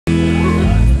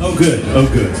Oh, good. Oh,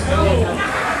 good.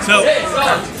 So,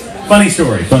 funny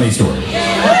story.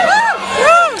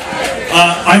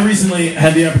 I recently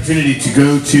had the opportunity to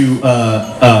go to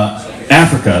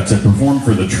Africa to perform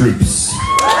for the troops.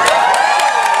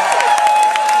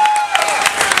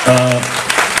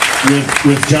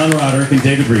 With John Roderick and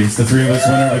David Rees, the three of us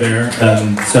went over there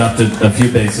and stopped at a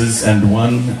few bases and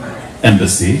one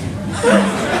embassy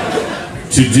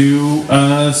to do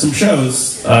some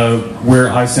shows where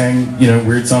I sang,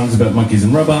 weird songs about monkeys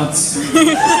and robots.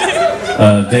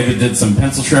 David did some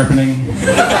pencil sharpening,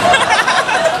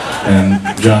 and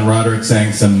John Roderick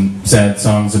sang some sad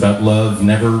songs about love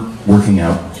never working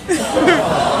out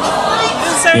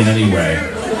in any way.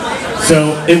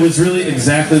 So it was really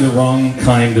exactly the wrong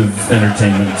kind of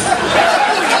entertainment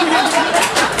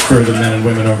for the men and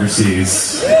women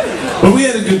overseas. But we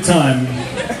had a good time.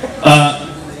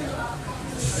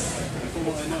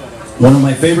 One of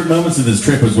my favorite moments of this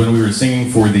trip was when we were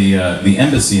singing for the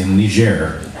embassy in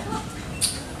Niger.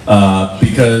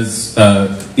 Because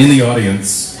in the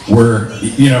audience were,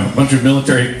 a bunch of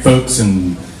military folks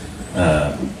and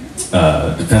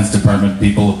Defense Department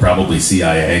people, probably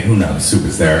CIA, who knows who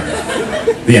was there,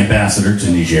 the ambassador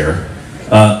to Niger,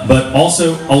 but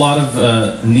also a lot of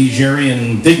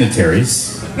Nigerian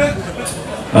dignitaries,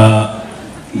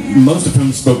 most of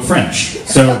whom spoke French.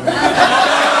 So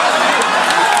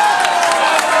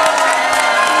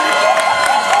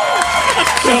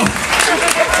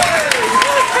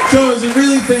it was a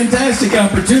really fantastic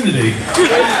opportunity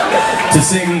to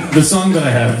sing the song that I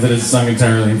have that is sung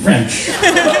entirely in French.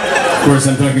 Of course,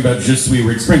 I'm talking about Je Suis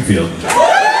Rick Springfield.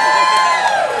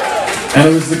 And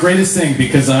it was the greatest thing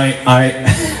because I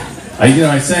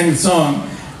sang the song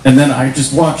and then I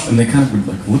just watched and they kind of would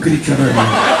like look at each other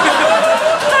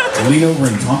and lean over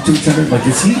and talk to each other. Like,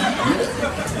 is he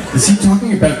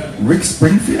talking about Rick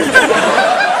Springfield?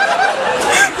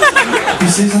 Did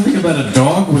he say something about a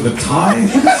dog with a tie?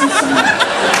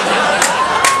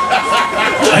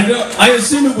 I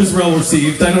assume it was well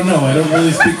received. I don't know. I don't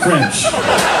really speak French.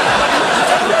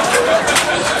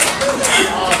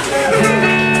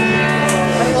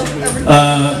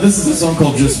 This is a song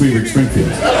called Je Suis Rick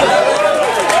Springfield.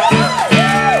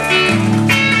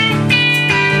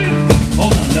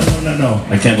 Hold on, no.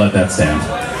 I can't let that stand.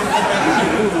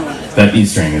 That E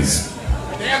string is...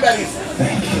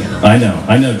 Thank you. I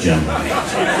know, Jim.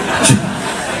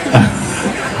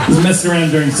 I was messing around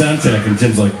during sound check and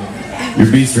Jim's like, your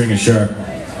B string is sharp.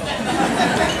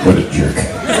 What a jerk.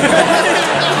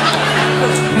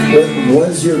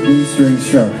 Was your B string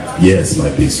sharp? Yes, my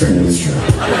B string was sharp.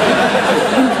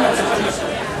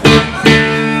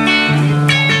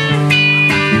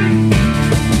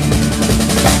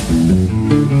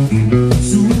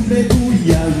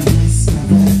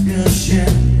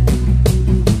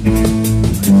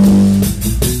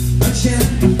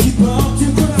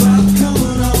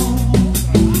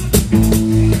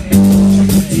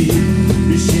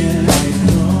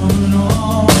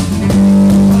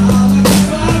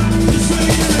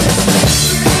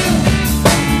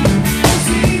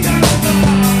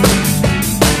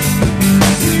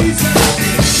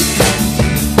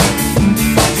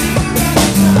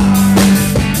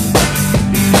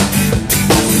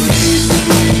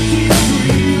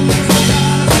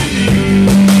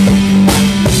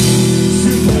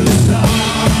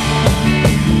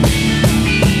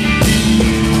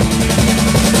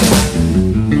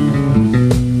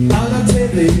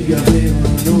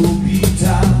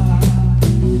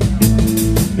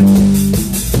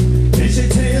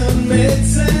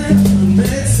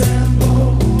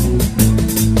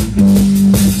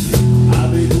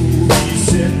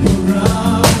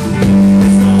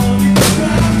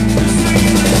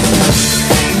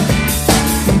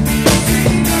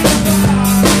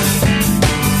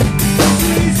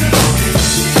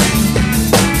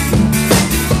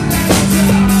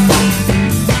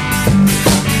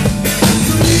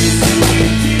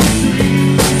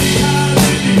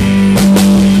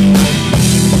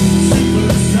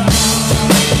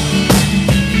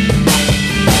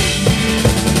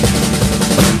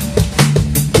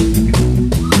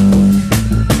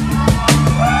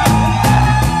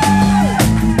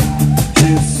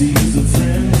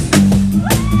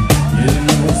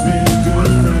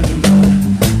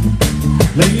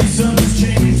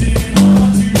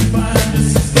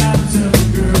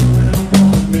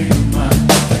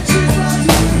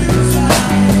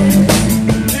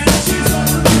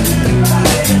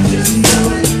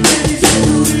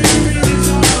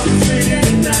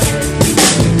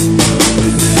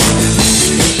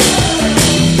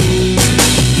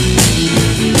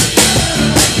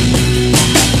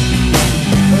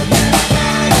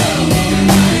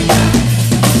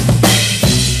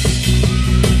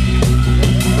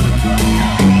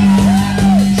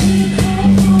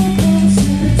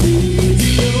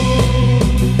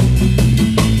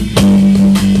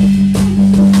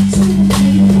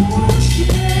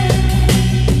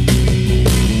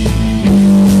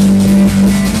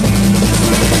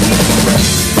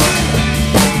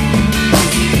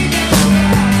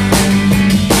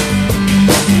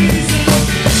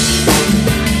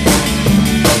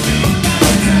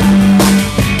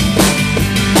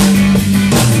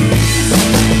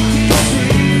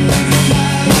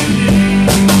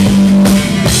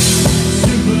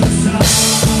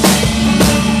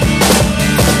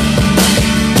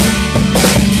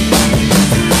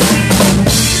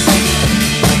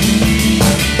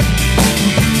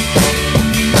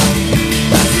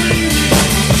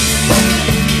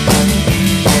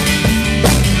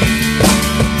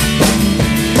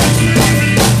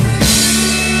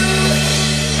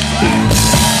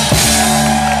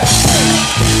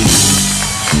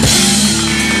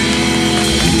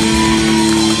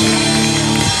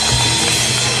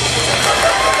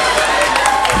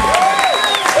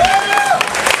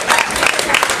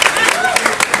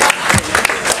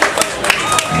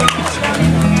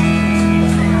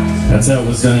 That's how it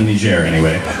was done in Niger,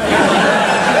 anyway.